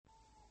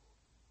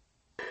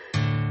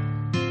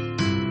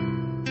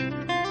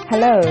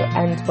Hello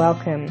and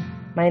welcome.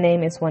 My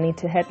name is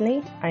Juanita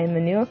Headley. I am a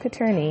New York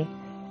attorney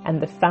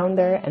and the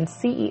founder and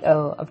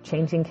CEO of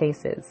Changing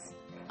Cases.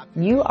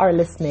 You are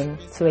listening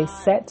to a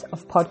set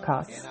of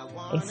podcasts,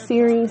 a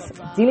series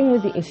dealing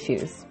with the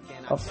issues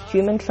of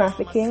human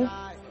trafficking,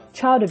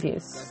 child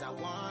abuse,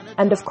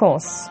 and of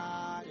course,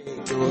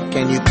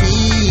 can you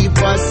keep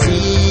a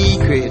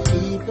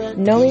secret?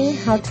 Knowing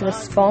how to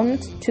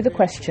respond to the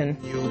question,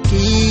 You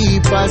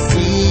keep a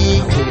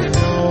secret.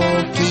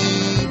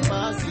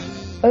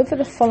 over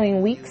the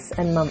following weeks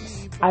and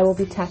months, I will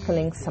be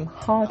tackling some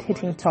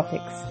hard-hitting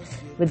topics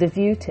with a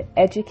view to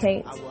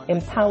educate,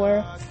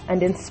 empower,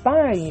 and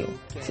inspire you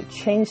to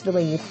change the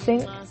way you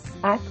think,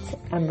 act,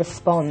 and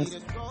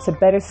respond to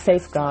better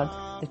safeguard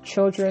the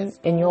children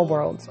in your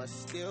world.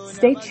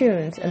 Stay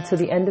tuned until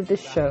the end of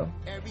this show,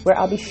 where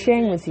I'll be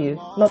sharing with you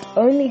not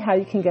only how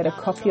you can get a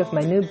copy of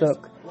my new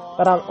book,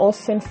 but I'll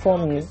also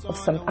inform you of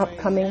some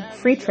upcoming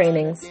free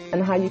trainings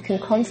and how you can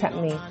contact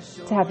me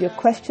to have your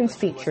questions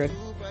featured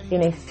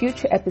in a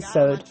future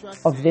episode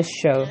of this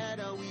show.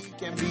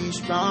 Can be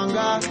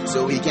stronger,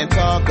 so we can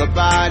talk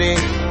about it.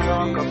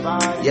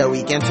 Yeah,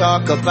 we can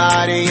talk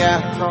about it.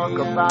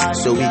 Yeah,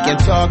 so we can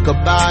talk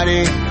about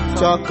it.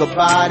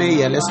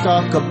 Yeah, let's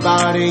talk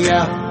about it.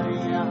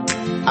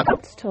 Yeah.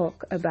 Let's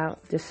talk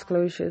about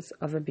disclosures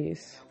of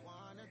abuse.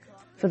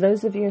 For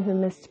those of you who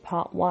missed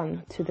part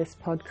 1 to this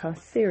podcast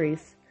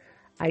series,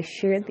 I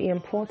shared the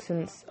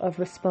importance of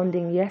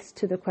responding yes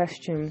to the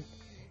question,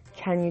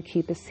 can you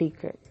keep a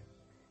secret?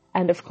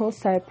 And of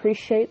course, I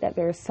appreciate that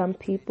there are some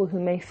people who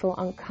may feel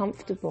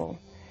uncomfortable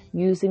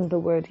using the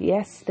word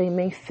yes. They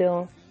may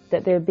feel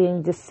that they're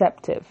being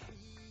deceptive,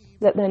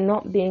 that they're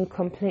not being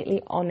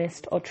completely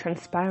honest or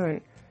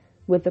transparent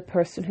with the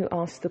person who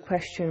asked the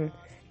question,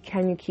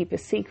 can you keep a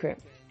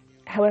secret?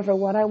 However,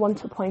 what I want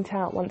to point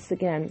out once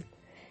again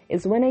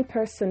is when a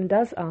person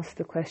does ask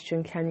the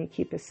question, can you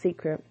keep a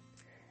secret?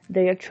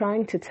 They are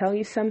trying to tell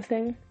you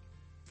something.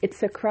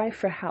 It's a cry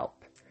for help.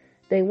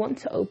 They want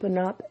to open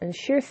up and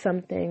share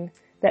something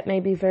that may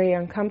be very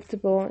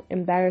uncomfortable,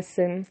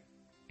 embarrassing,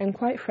 and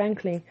quite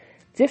frankly,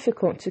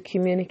 difficult to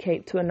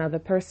communicate to another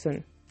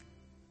person.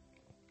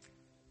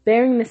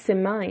 Bearing this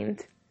in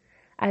mind,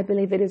 I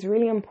believe it is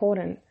really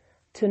important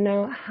to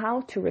know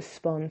how to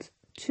respond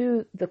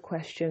to the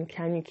question,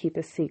 can you keep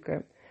a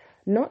secret?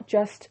 Not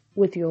just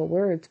with your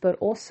words, but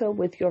also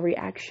with your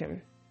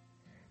reaction.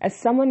 As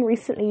someone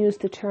recently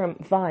used the term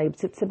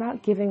vibes, it's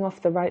about giving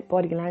off the right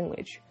body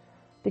language.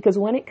 Because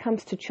when it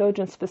comes to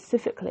children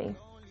specifically,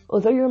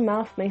 although your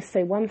mouth may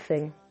say one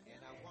thing,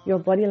 your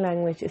body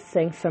language is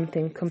saying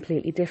something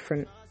completely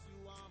different.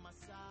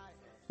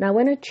 Now,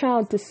 when a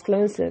child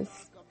discloses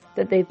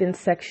that they've been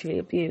sexually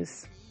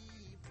abused,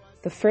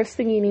 the first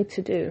thing you need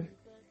to do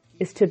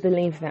is to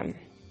believe them.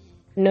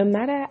 No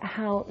matter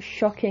how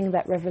shocking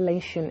that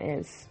revelation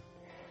is,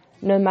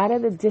 no matter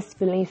the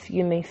disbelief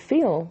you may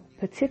feel,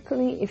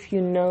 particularly if you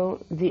know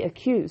the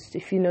accused,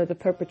 if you know the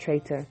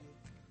perpetrator,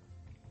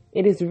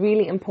 it is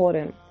really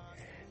important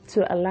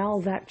to allow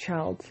that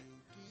child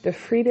the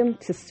freedom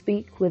to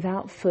speak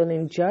without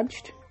feeling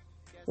judged,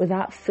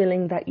 without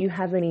feeling that you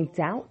have any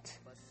doubt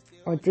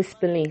or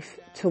disbelief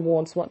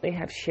towards what they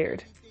have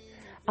shared.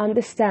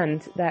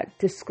 Understand that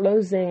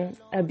disclosing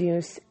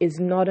abuse is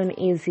not an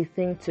easy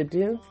thing to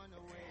do,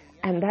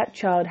 and that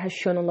child has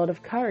shown a lot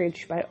of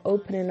courage by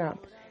opening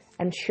up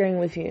and sharing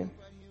with you.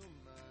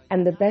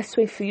 And the best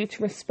way for you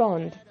to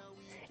respond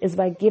is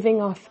by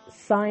giving off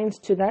signs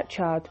to that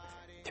child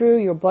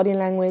through your body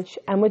language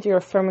and with your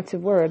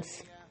affirmative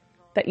words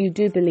that you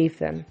do believe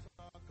them.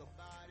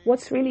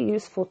 What's really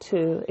useful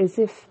too is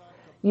if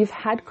you've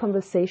had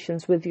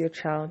conversations with your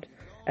child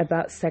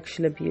about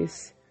sexual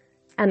abuse,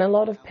 and a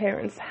lot of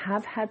parents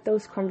have had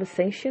those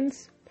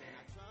conversations,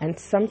 and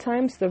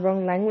sometimes the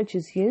wrong language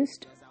is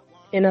used.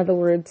 In other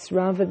words,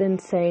 rather than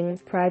saying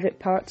private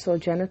parts or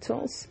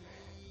genitals,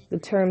 the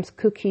terms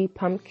cookie,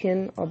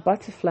 pumpkin, or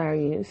butterfly are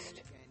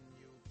used.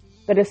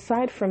 But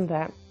aside from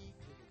that,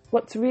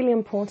 what's really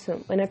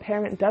important when a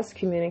parent does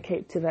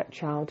communicate to that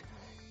child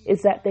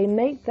is that they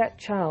make that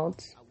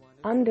child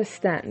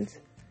understand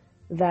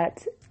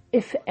that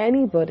if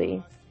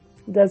anybody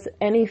does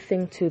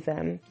anything to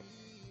them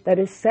that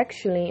is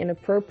sexually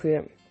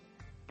inappropriate,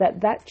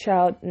 that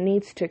child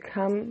needs to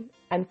come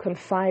and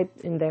confide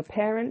in their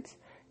parent,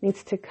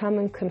 needs to come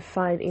and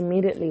confide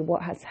immediately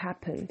what has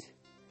happened.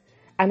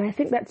 And I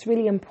think that's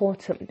really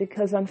important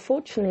because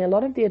unfortunately a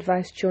lot of the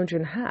advice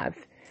children have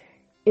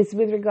is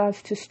with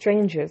regards to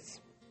strangers.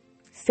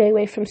 Stay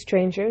away from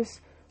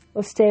strangers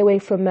or stay away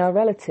from male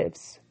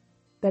relatives.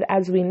 But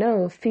as we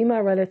know,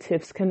 female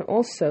relatives can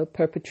also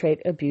perpetrate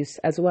abuse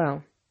as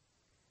well.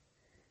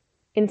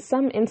 In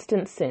some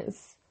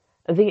instances,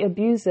 the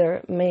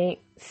abuser may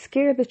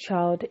scare the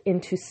child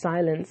into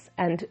silence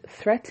and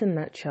threaten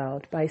that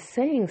child by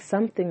saying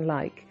something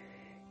like,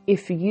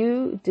 if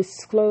you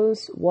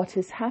disclose what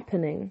is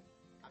happening,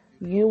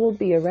 you will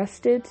be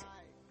arrested,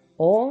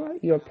 or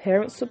your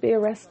parents will be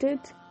arrested,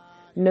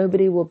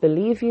 nobody will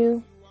believe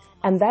you.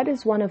 And that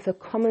is one of the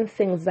common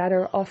things that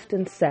are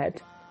often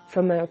said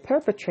from a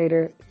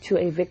perpetrator to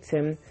a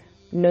victim,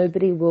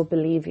 nobody will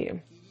believe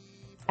you.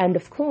 And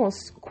of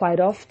course, quite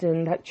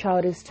often that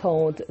child is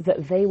told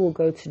that they will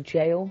go to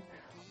jail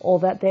or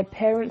that their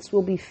parents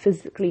will be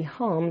physically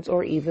harmed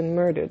or even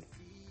murdered.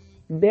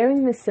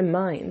 Bearing this in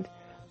mind,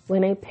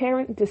 when a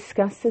parent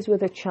discusses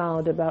with a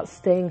child about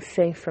staying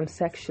safe from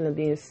sexual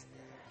abuse,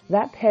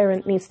 that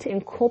parent needs to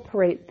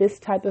incorporate this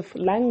type of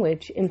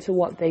language into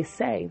what they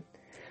say.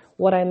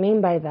 What I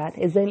mean by that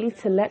is they need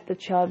to let the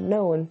child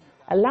know and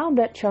allow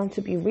that child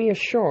to be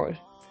reassured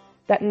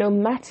that no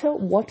matter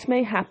what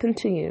may happen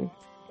to you,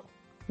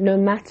 no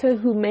matter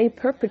who may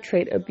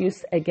perpetrate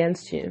abuse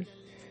against you,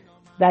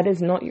 that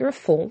is not your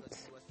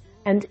fault.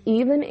 And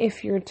even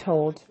if you're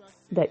told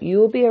that you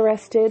will be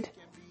arrested,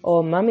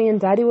 or mommy and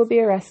daddy will be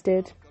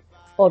arrested,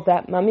 or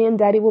that mommy and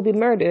daddy will be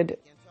murdered,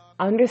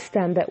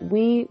 understand that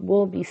we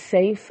will be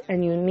safe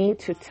and you need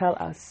to tell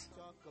us.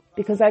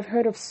 Because I've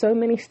heard of so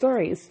many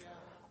stories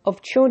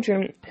of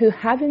children who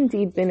have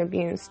indeed been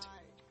abused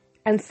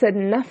and said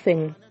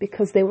nothing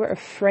because they were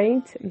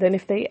afraid that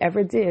if they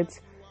ever did,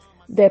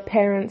 their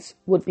parents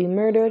would be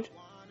murdered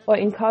or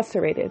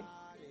incarcerated.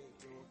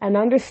 And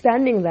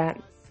understanding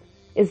that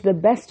is the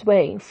best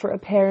way for a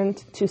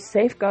parent to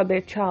safeguard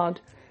their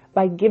child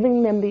by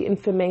giving them the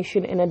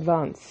information in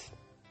advance.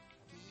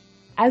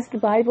 As the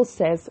Bible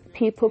says,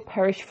 people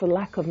perish for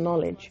lack of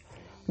knowledge.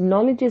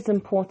 Knowledge is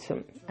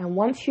important, and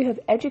once you have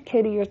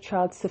educated your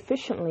child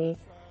sufficiently,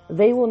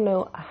 they will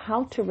know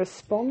how to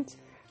respond,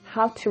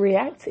 how to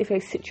react if a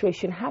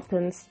situation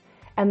happens,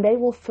 and they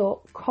will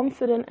feel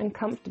confident and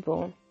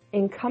comfortable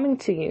in coming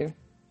to you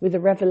with the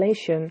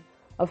revelation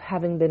of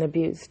having been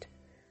abused.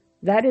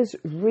 That is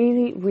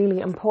really, really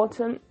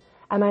important,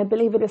 and I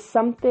believe it is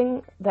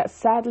something that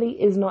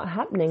sadly is not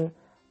happening,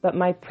 but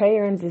my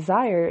prayer and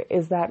desire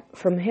is that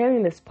from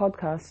hearing this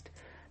podcast,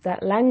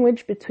 that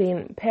language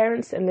between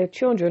parents and their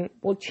children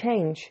will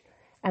change,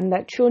 and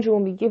that children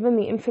will be given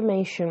the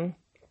information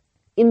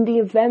in the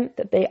event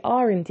that they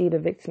are indeed a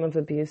victim of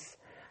abuse.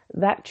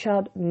 That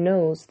child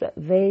knows that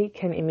they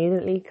can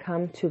immediately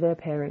come to their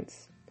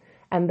parents.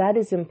 And that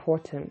is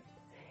important.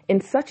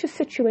 In such a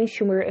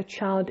situation where a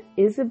child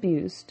is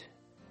abused,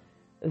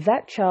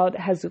 that child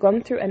has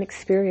gone through an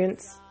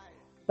experience,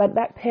 but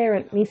that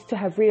parent needs to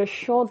have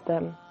reassured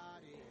them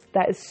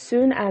that as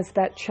soon as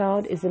that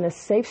child is in a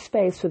safe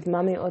space with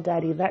mommy or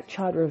daddy, that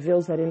child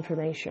reveals that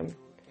information.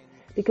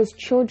 Because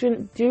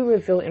children do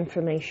reveal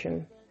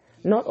information,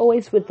 not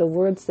always with the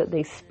words that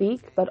they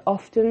speak, but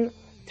often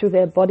through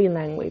their body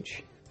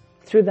language,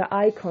 through the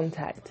eye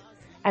contact.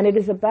 And it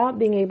is about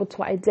being able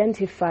to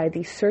identify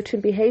these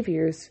certain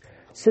behaviors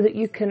so that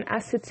you can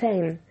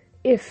ascertain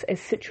if a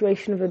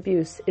situation of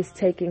abuse is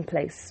taking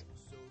place.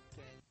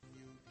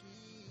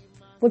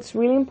 What's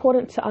really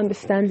important to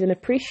understand and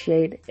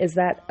appreciate is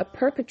that a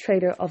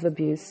perpetrator of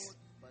abuse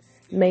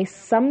may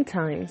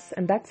sometimes,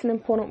 and that's an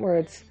important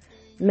word,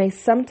 may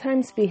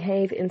sometimes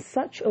behave in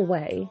such a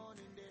way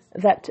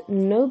that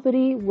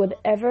nobody would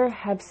ever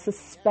have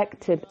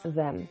suspected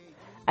them.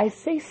 I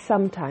say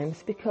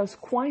sometimes because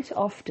quite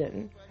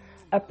often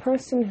a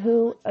person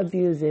who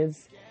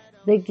abuses,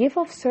 they give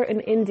off certain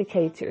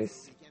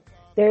indicators.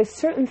 There are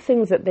certain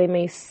things that they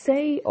may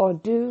say or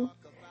do,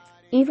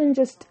 even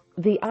just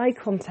the eye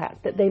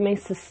contact that they may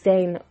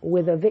sustain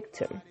with a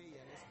victim,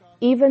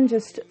 even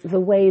just the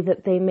way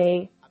that they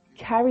may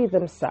carry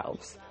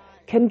themselves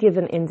can give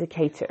an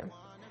indicator.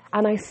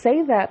 And I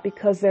say that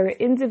because there are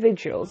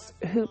individuals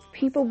who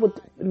people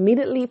would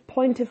immediately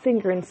point a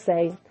finger and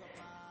say,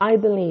 I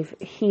believe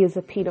he is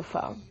a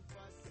pedophile.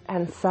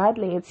 And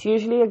sadly, it's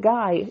usually a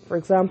guy, for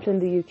example in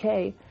the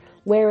UK,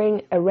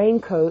 wearing a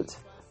raincoat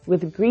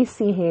with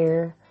greasy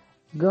hair,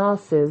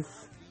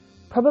 glasses,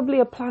 probably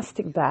a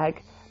plastic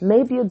bag,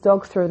 maybe a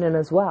dog thrown in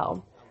as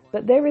well.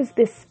 But there is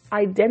this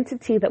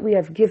identity that we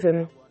have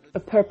given a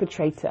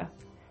perpetrator.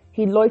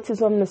 He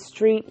loiters on the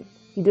street.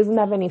 He doesn't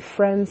have any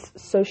friends,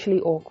 socially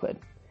awkward.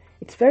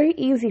 It's very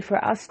easy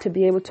for us to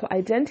be able to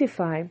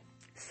identify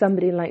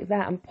somebody like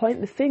that and point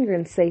the finger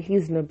and say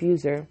he's an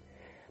abuser.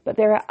 But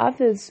there are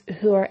others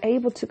who are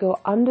able to go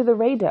under the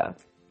radar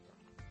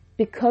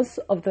because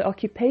of the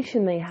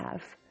occupation they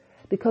have,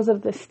 because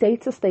of the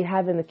status they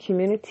have in the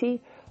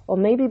community, or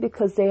maybe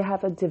because they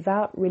have a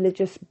devout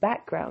religious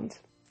background.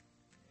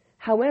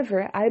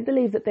 However, I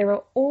believe that there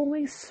are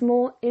always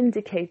small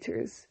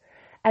indicators,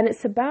 and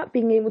it's about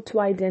being able to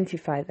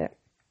identify them.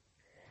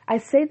 I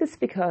say this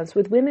because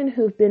with women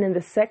who've been in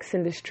the sex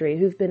industry,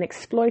 who've been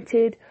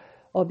exploited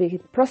or being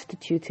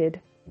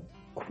prostituted,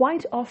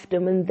 quite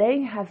often when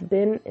they have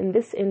been in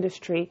this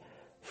industry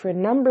for a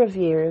number of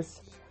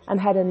years and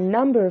had a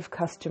number of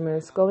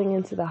customers going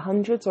into the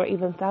hundreds or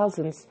even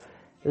thousands,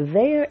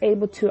 they are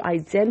able to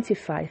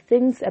identify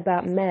things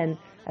about men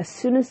as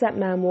soon as that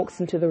man walks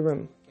into the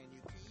room.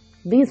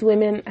 These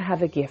women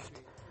have a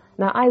gift.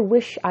 Now, I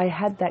wish I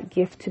had that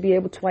gift to be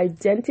able to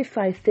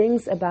identify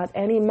things about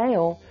any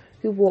male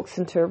who walks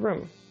into a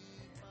room.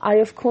 I,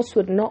 of course,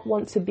 would not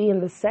want to be in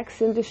the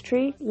sex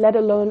industry, let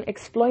alone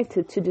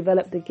exploited to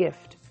develop the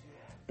gift.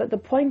 But the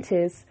point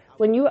is,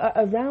 when you are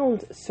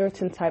around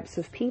certain types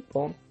of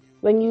people,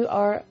 when you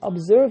are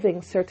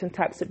observing certain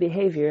types of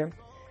behavior,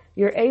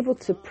 you're able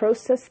to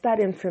process that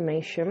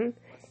information.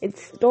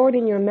 It's stored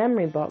in your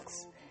memory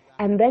box,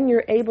 and then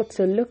you're able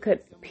to look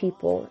at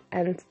people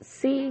and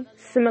see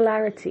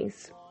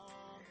similarities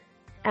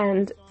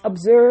and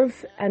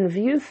observe and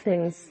view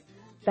things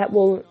that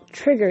will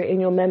trigger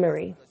in your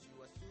memory.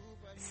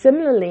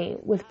 Similarly,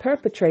 with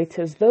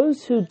perpetrators,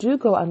 those who do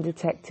go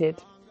undetected,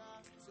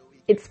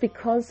 it's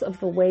because of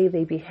the way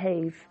they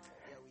behave,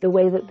 the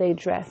way that they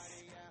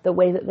dress, the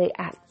way that they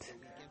act.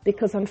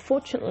 Because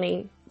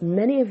unfortunately,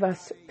 many of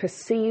us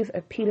perceive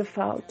a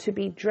pedophile to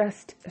be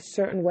dressed a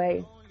certain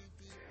way,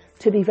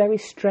 to be very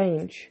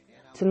strange,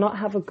 to not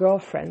have a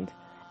girlfriend.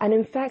 And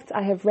in fact,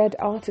 I have read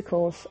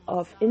articles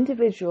of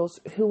individuals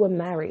who were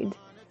married,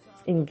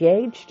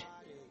 engaged,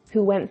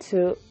 who went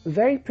to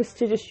very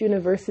prestigious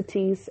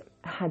universities,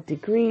 had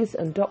degrees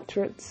and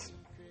doctorates,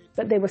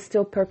 but they were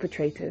still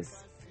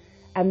perpetrators.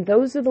 And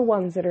those are the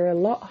ones that are a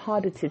lot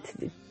harder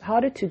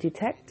to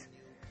detect,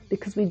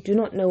 because we do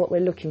not know what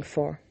we're looking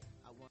for.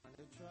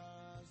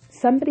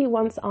 Somebody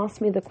once asked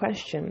me the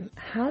question,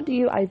 how do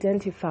you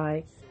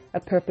identify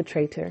a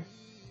perpetrator?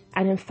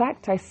 And in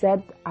fact, I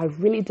said, I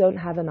really don't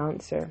have an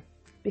answer,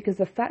 because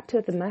the fact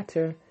of the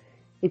matter,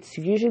 it's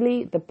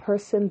usually the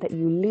person that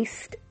you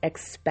least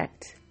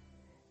expect.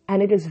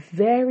 And it is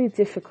very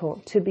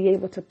difficult to be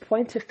able to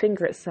point a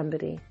finger at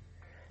somebody,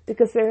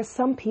 because there are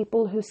some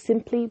people who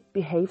simply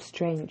behave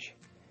strange.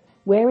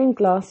 Wearing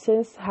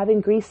glasses,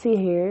 having greasy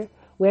hair,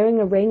 wearing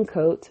a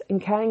raincoat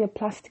and carrying a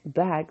plastic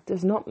bag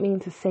does not mean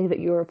to say that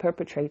you're a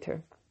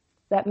perpetrator.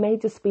 That may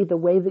just be the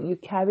way that you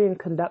carry and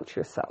conduct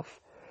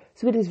yourself.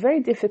 So it is very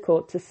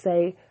difficult to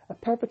say a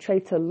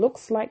perpetrator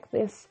looks like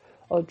this,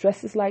 or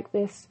dresses like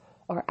this,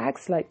 or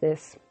acts like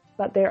this.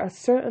 But there are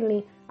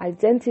certainly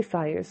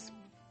identifiers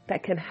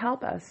that can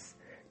help us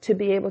to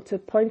be able to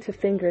point a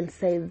finger and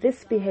say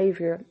this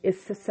behavior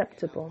is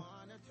susceptible,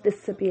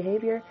 this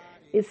behavior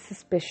is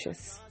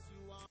suspicious.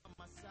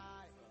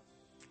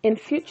 In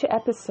future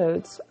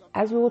episodes,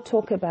 as we will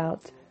talk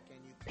about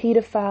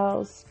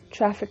pedophiles,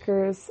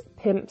 traffickers,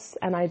 pimps,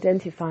 and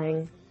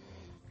identifying,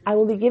 I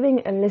will be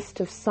giving a list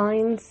of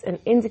signs and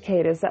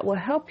indicators that will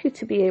help you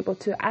to be able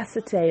to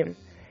ascertain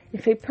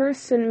if a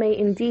person may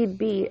indeed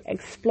be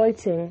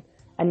exploiting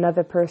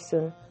another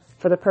person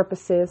for the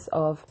purposes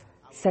of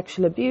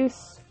sexual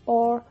abuse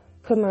or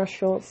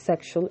commercial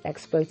sexual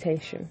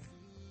exploitation.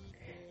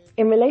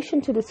 In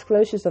relation to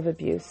disclosures of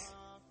abuse,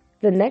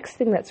 the next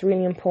thing that's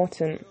really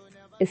important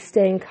is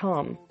staying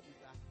calm.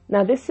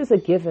 Now, this is a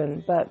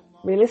given, but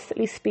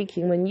realistically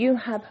speaking, when you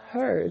have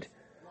heard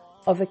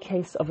of a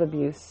case of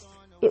abuse,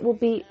 it will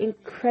be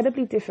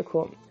incredibly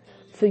difficult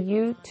for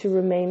you to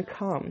remain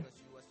calm.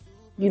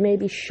 You may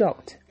be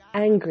shocked,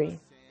 angry,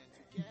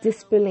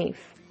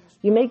 disbelief.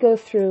 You may go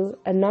through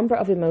a number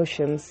of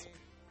emotions.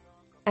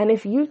 And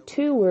if you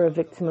too were a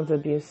victim of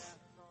abuse,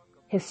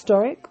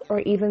 historic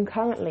or even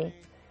currently,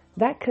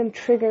 that can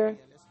trigger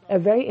a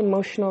very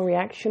emotional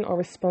reaction or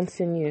response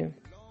in you.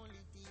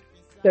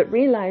 But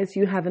realize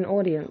you have an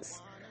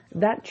audience.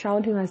 That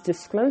child who has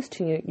disclosed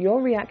to you,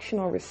 your reaction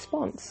or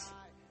response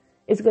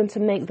is going to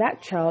make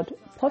that child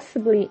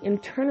possibly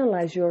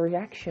internalize your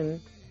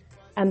reaction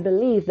and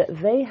believe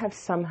that they have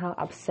somehow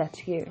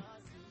upset you.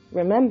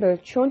 Remember,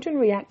 children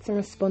react and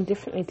respond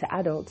differently to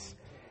adults.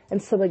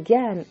 And so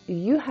again,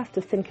 you have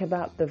to think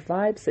about the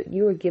vibes that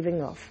you are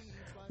giving off.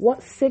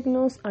 What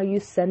signals are you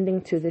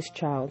sending to this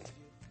child?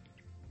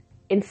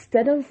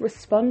 Instead of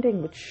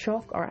responding with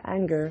shock or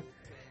anger,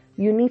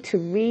 you need to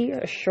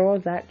reassure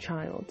that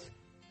child.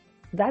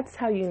 That's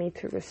how you need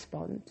to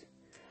respond.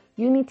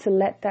 You need to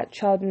let that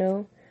child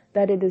know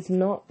that it is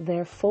not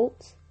their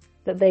fault,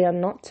 that they are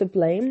not to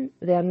blame,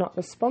 they are not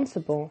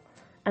responsible,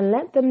 and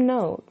let them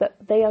know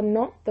that they are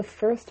not the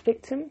first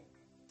victim,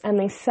 and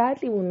they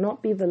sadly will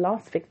not be the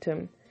last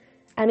victim,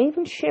 and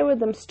even share with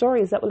them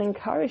stories that will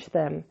encourage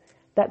them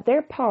that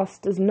their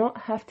past does not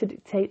have to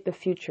dictate the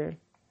future.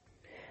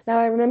 Now,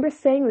 I remember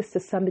saying this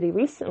to somebody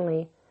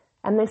recently,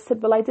 and they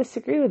said, well, I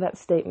disagree with that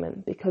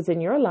statement, because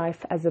in your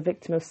life as a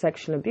victim of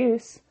sexual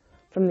abuse,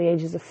 from the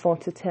ages of 4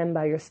 to 10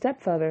 by your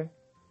stepfather,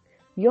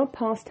 your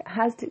past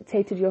has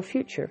dictated your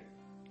future.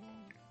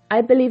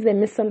 I believe they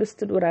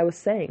misunderstood what I was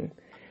saying.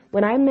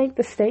 When I make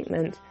the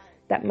statement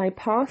that my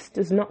past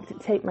does not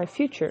dictate my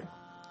future,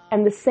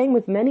 and the same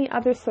with many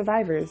other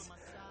survivors,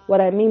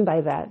 what I mean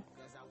by that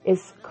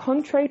is,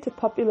 contrary to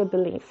popular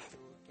belief,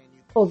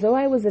 although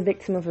I was a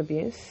victim of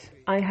abuse,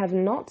 I have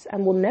not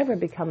and will never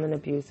become an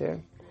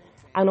abuser.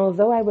 And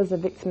although I was a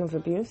victim of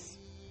abuse,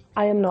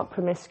 I am not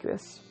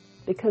promiscuous,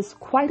 because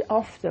quite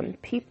often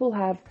people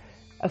have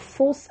a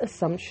false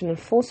assumption and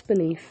false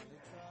belief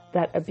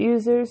that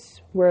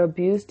abusers were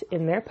abused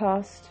in their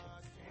past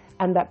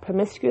and that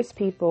promiscuous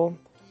people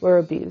were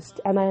abused.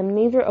 And I am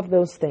neither of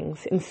those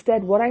things.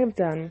 Instead, what I have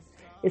done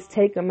is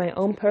taken my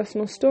own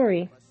personal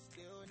story,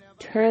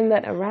 turn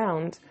that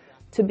around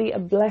to be a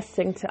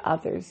blessing to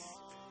others.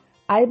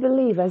 I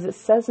believe, as it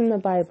says in the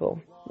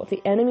Bible, what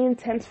the enemy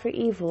intends for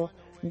evil,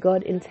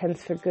 God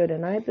intends for good.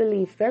 And I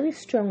believe very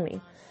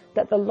strongly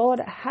that the Lord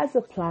has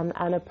a plan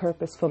and a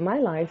purpose for my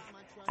life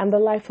and the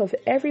life of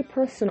every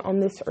person on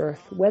this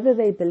earth, whether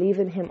they believe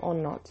in Him or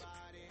not.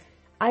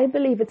 I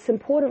believe it's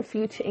important for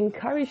you to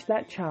encourage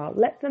that child.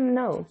 Let them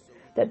know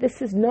that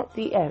this is not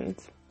the end,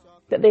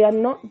 that they are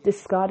not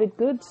discarded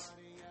goods,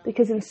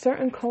 because in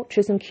certain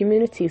cultures and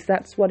communities,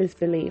 that's what is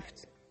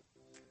believed.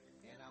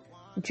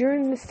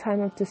 During this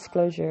time of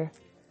disclosure,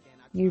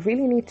 you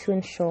really need to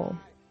ensure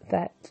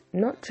that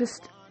not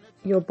just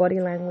your body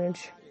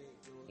language,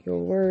 your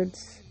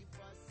words,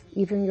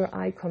 even your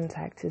eye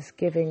contact is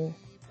giving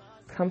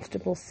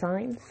comfortable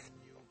signs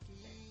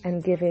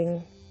and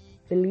giving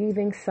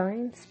believing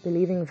signs,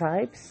 believing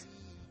vibes,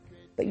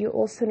 but you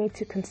also need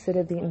to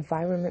consider the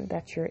environment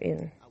that you're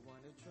in.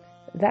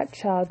 That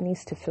child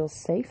needs to feel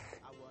safe,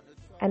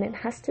 and it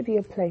has to be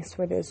a place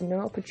where there's no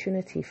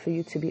opportunity for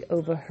you to be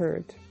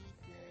overheard.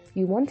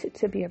 You want it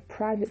to be a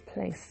private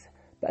place,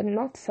 but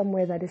not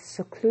somewhere that is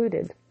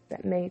secluded,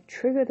 that may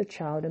trigger the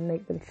child and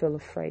make them feel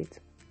afraid.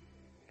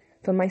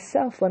 For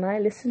myself, when I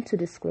listen to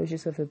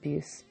disclosures of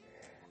abuse,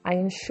 I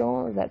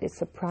ensure that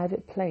it's a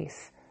private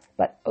place,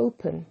 but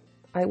open.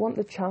 I want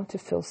the child to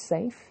feel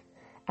safe,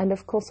 and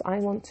of course I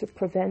want to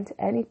prevent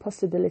any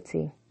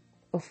possibility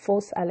of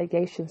false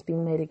allegations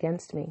being made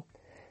against me.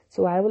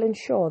 So I will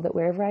ensure that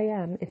wherever I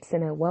am, it's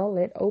in a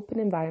well-lit, open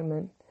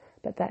environment,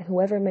 but that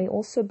whoever may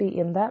also be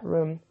in that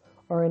room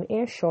or an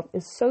earshot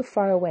is so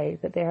far away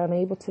that they are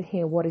unable to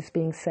hear what is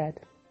being said.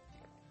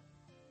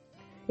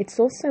 It's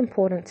also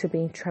important to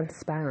be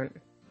transparent,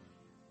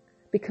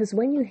 because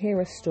when you hear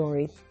a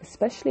story,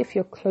 especially if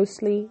you're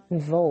closely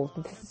involved,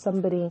 if this is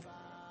somebody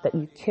that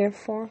you care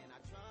for,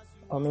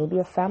 or maybe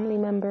a family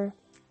member,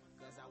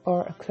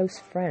 or a close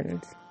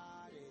friend,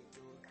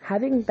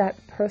 having that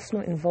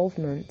personal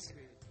involvement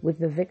with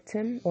the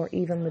victim or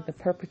even with the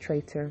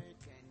perpetrator,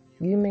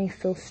 you may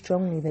feel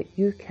strongly that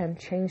you can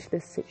change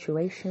this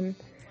situation.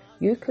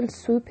 You can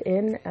swoop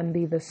in and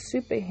be the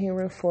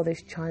superhero for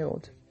this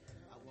child.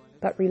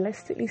 But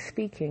realistically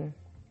speaking,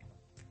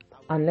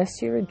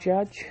 unless you're a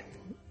judge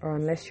or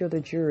unless you're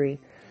the jury,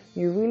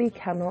 you really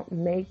cannot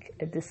make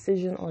a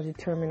decision or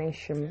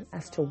determination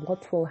as to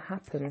what will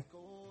happen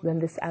when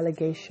this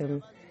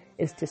allegation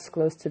is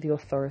disclosed to the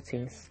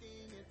authorities.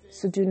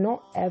 So do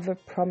not ever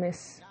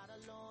promise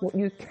what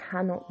you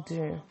cannot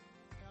do.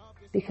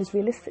 Because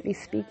realistically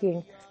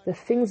speaking, the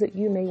things that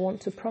you may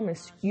want to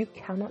promise, you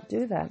cannot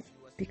do that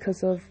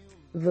because of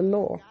the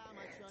law,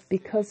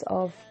 because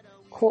of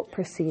court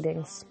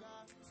proceedings,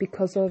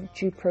 because of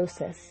due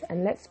process.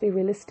 And let's be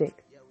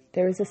realistic.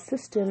 There is a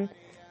system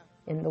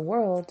in the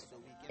world,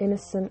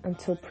 innocent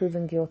until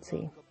proven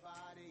guilty.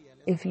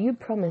 If you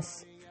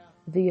promise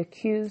the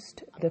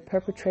accused, the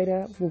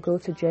perpetrator will go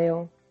to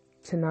jail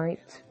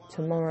tonight,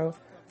 tomorrow,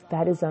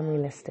 that is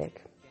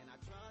unrealistic.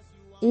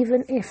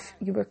 Even if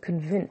you are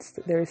convinced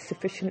that there is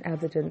sufficient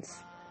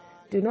evidence,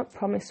 do not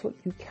promise what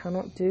you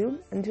cannot do,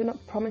 and do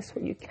not promise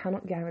what you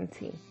cannot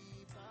guarantee.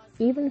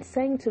 Even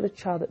saying to the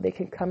child that they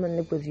can come and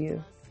live with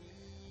you,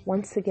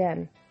 once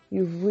again,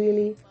 you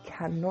really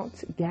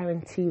cannot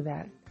guarantee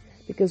that.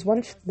 Because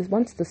once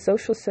the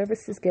social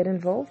services get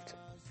involved,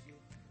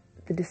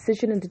 the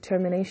decision and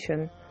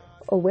determination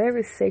of where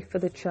is safe for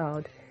the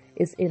child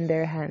is in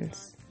their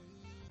hands.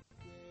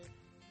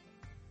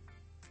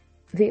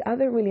 The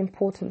other really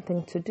important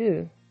thing to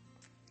do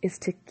is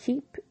to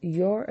keep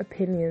your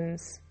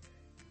opinions,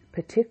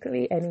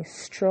 particularly any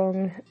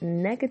strong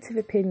negative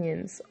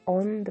opinions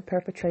on the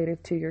perpetrator,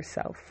 to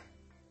yourself.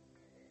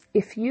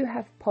 If you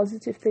have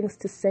positive things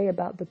to say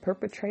about the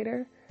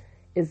perpetrator,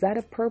 is that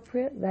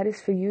appropriate? That is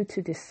for you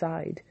to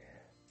decide.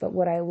 But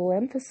what I will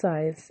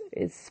emphasize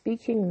is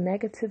speaking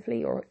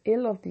negatively or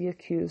ill of the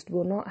accused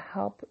will not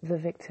help the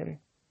victim.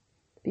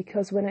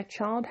 Because when a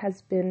child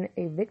has been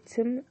a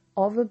victim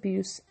of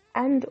abuse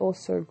and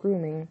also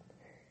grooming,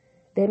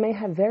 they may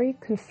have very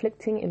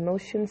conflicting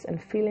emotions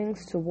and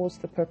feelings towards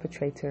the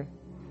perpetrator.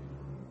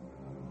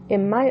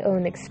 In my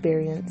own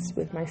experience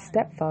with my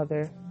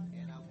stepfather,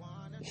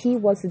 he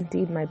was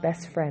indeed my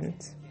best friend.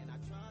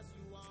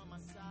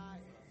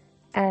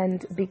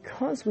 And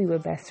because we were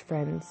best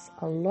friends,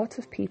 a lot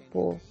of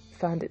people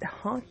found it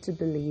hard to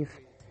believe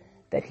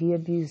that he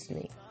abused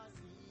me.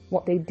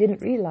 What they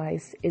didn't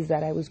realize is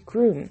that I was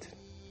groomed.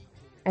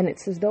 And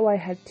it's as though I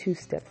had two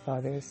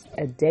stepfathers,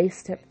 a day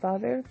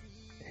stepfather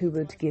who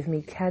would give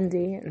me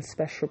candy and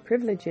special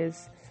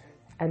privileges,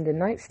 and a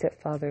night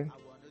stepfather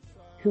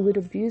who would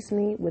abuse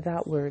me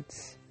without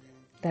words.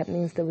 That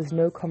means there was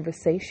no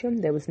conversation,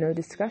 there was no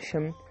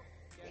discussion.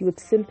 He would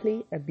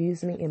simply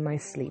abuse me in my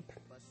sleep.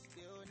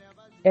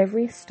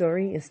 Every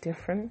story is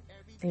different,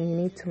 and you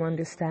need to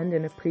understand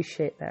and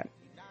appreciate that.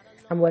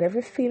 And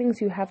whatever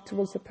feelings you have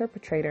towards the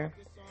perpetrator,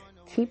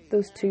 keep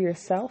those to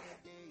yourself.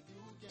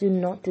 Do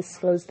not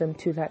disclose them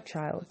to that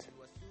child,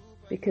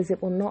 because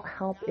it will not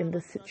help in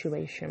the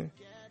situation.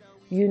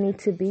 You need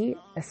to be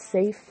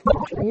safe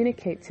to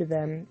communicate to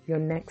them your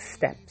next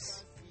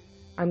steps.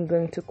 I'm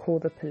going to call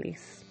the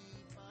police.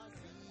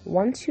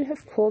 Once you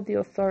have called the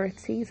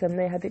authorities and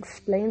they have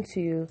explained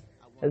to you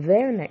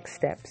their next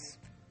steps,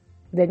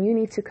 then you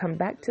need to come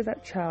back to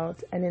that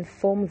child and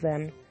inform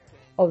them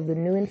of the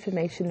new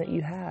information that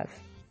you have.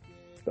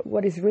 But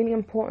what is really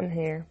important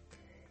here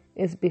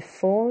is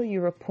before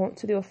you report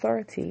to the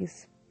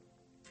authorities,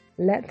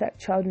 let that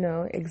child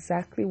know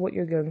exactly what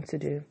you're going to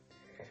do.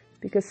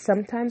 Because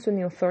sometimes when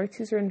the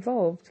authorities are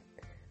involved,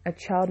 a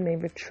child may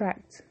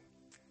retract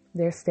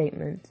their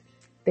statement.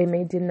 They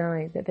may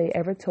deny that they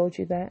ever told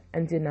you that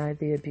and deny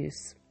the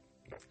abuse.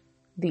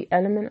 The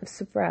element of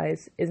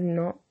surprise is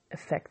not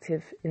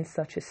effective in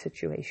such a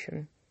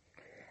situation.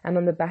 And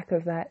on the back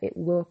of that, it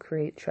will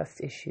create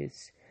trust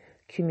issues.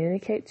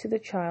 Communicate to the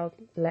child,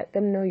 let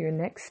them know your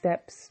next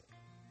steps.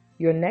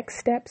 Your next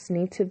steps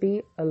need to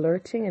be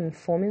alerting and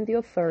informing the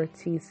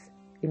authorities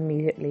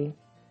immediately,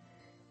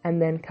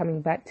 and then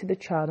coming back to the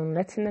child and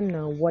letting them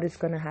know what is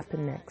going to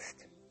happen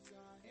next.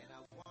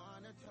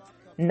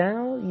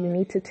 Now you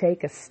need to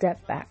take a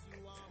step back.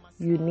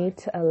 You need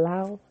to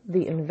allow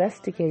the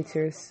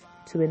investigators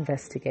to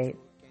investigate.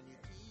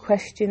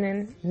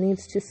 Questioning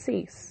needs to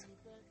cease.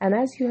 And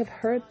as you have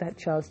heard that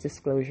child's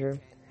disclosure,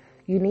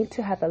 you need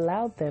to have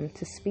allowed them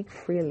to speak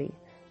freely.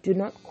 Do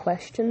not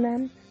question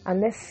them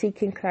unless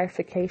seeking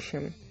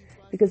clarification.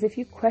 Because if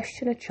you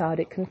question a child,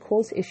 it can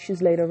cause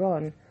issues later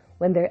on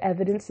when their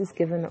evidence is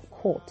given at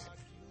court,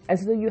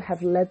 as though you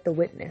have led the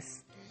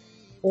witness.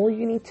 All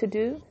you need to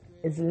do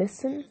is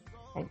listen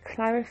and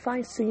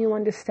clarify so you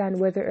understand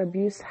whether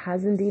abuse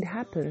has indeed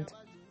happened,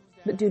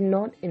 but do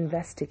not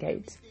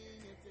investigate.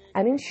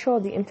 And ensure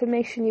the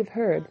information you've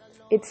heard,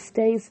 it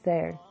stays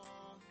there.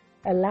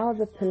 Allow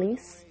the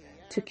police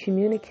to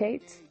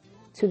communicate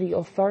to the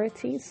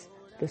authorities,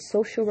 the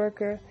social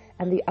worker,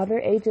 and the other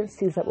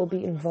agencies that will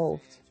be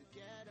involved.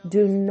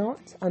 Do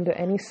not, under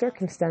any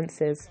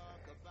circumstances,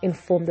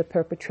 inform the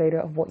perpetrator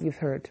of what you've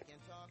heard.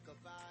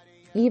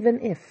 Even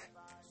if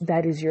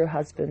that is your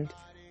husband,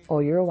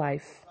 or your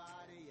wife,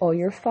 or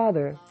your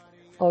father,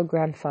 or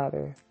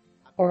grandfather,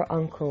 or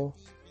uncle,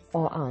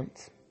 or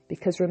aunt.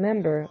 Because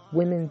remember,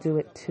 women do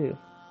it too.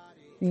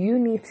 You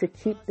need to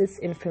keep this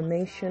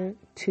information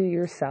to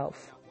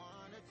yourself.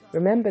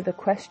 Remember, the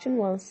question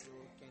was,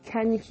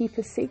 can you keep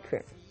a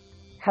secret?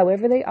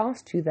 However they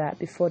asked you that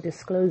before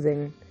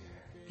disclosing,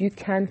 you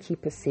can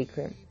keep a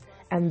secret.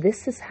 And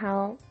this is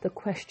how the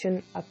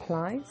question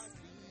applies.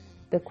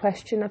 The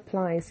question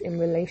applies in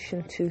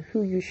relation to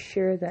who you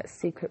share that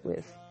secret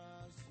with.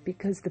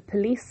 Because the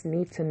police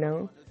need to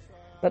know,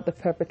 but the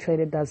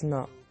perpetrator does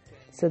not.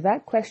 So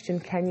that question,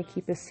 can you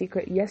keep a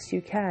secret? Yes,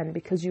 you can,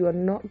 because you are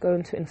not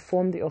going to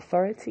inform the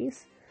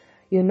authorities.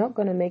 You're not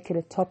going to make it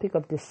a topic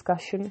of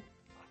discussion.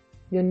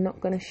 You're not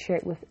going to share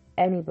it with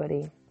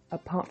anybody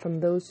apart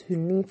from those who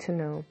need to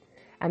know.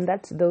 And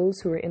that's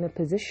those who are in a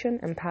position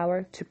and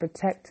power to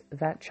protect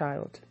that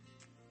child.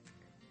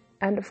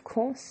 And of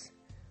course,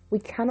 we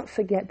cannot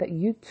forget that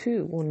you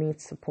too will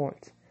need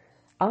support.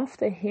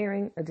 After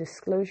hearing a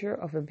disclosure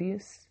of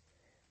abuse,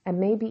 and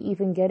maybe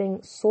even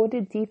getting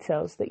sordid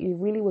details that you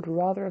really would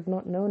rather have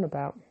not known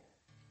about,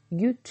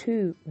 you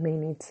too may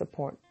need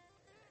support.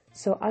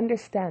 So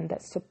understand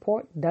that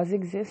support does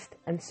exist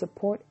and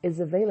support is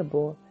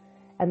available,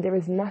 and there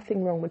is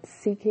nothing wrong with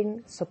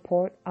seeking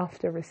support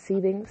after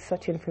receiving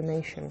such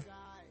information.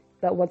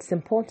 But what's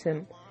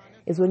important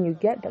is when you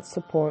get that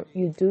support,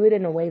 you do it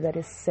in a way that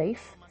is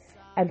safe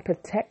and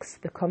protects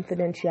the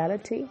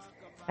confidentiality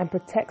and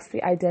protects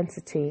the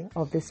identity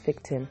of this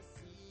victim.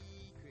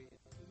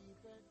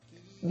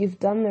 You've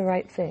done the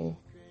right thing,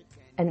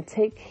 and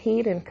take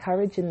heed and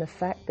courage in the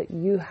fact that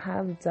you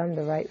have done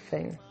the right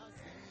thing.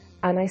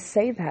 And I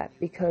say that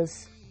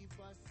because,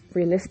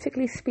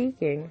 realistically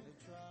speaking,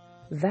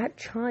 that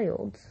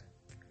child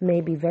may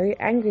be very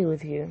angry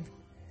with you.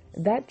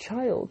 That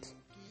child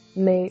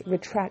may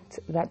retract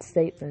that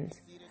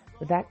statement.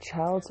 That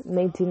child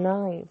may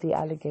deny the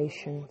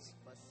allegations.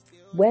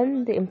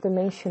 When the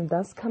information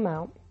does come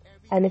out,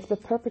 and if the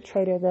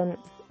perpetrator then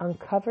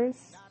uncovers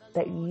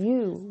that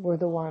you were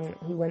the one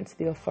who went to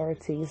the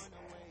authorities,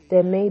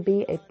 there may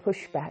be a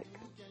pushback.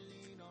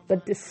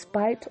 But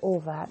despite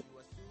all that,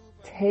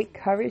 take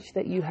courage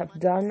that you have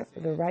done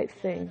the right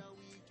thing.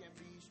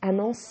 And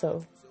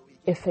also,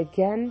 if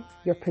again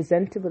you're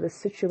presented with a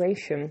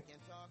situation,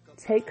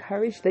 take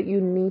courage that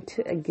you need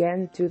to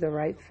again do the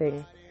right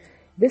thing.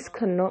 This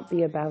cannot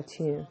be about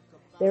you.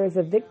 There is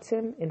a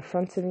victim in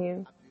front of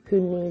you who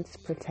needs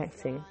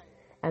protecting,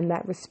 and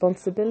that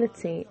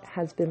responsibility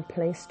has been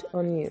placed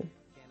on you.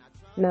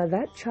 Now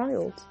that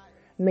child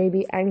may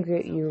be angry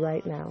at you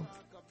right now,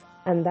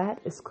 and that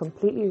is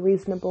completely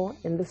reasonable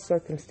in the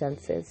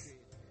circumstances,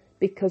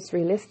 because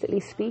realistically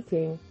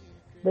speaking,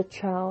 the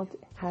child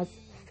has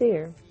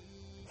fear.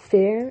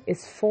 Fear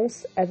is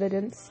false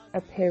evidence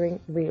appearing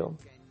real.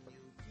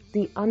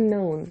 The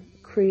unknown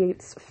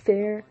creates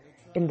fear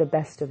in the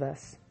best of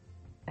us,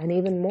 and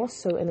even more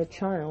so in a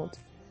child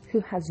who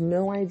has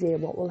no idea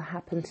what will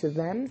happen to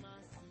them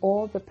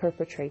or the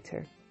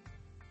perpetrator.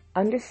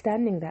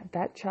 Understanding that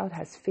that child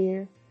has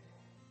fear,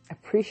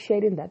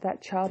 appreciating that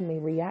that child may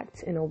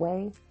react in a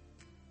way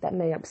that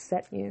may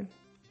upset you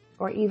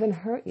or even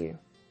hurt you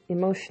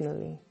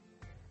emotionally,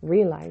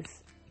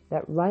 realize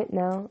that right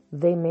now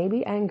they may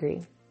be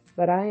angry,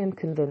 but I am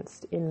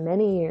convinced in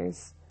many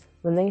years,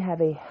 when they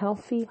have a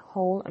healthy,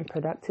 whole, and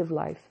productive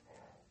life,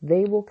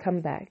 they will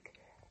come back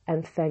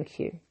and thank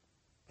you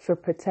for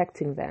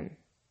protecting them,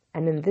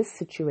 and in this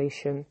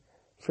situation,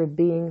 for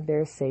being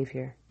their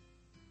savior.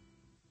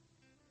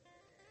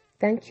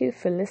 Thank you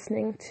for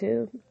listening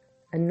to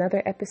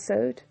another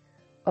episode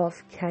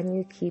of Can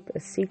You Keep a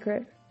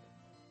Secret?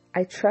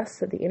 I trust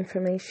that the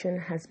information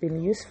has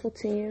been useful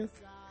to you.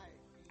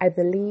 I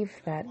believe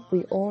that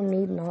we all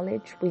need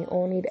knowledge, we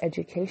all need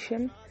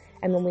education,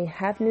 and when we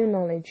have new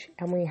knowledge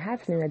and we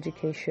have new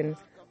education,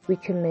 we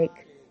can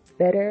make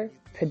better,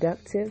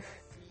 productive,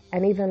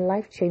 and even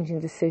life-changing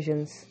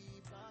decisions.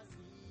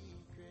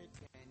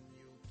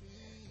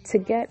 To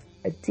get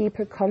a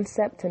deeper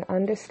concept and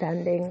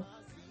understanding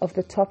of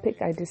the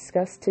topic I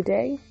discussed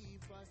today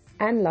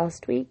and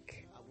last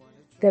week,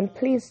 then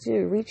please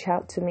do reach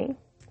out to me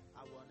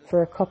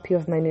for a copy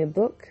of my new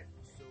book,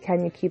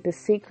 Can You Keep a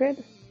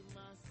Secret?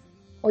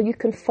 Or you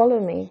can follow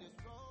me,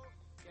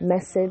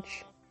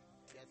 message,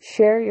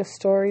 share your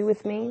story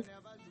with me,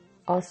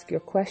 ask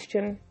your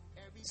question,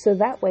 so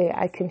that way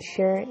I can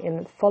share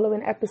in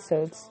following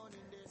episodes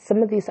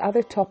some of these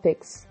other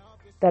topics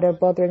that are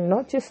bothering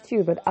not just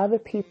you, but other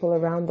people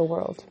around the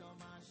world.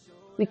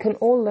 We can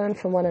all learn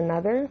from one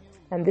another,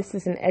 and this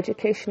is an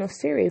educational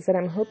series that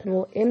I'm hoping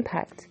will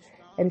impact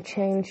and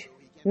change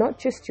not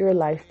just your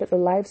life, but the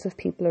lives of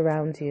people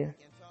around you.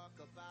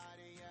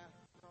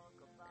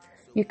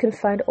 You can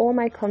find all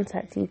my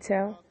contact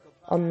detail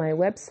on my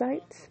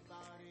website,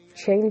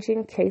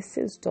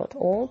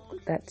 changingcases.org.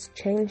 That's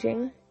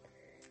changing,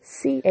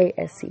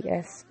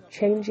 CASES,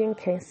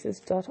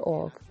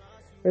 changingcases.org.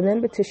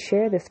 Remember to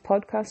share this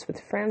podcast with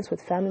friends,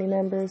 with family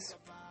members.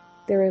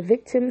 There are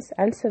victims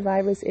and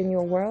survivors in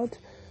your world.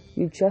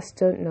 You just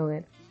don't know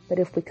it. But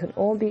if we can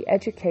all be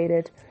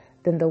educated,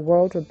 then the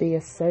world will be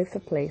a safer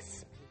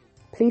place.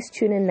 Please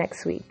tune in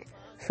next week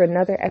for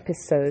another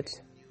episode.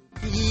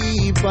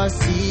 Keep a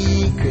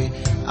secret.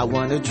 I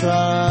wanna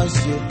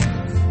trust you.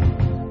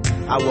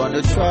 I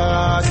wanna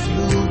trust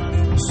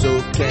you.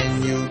 So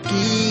can you keep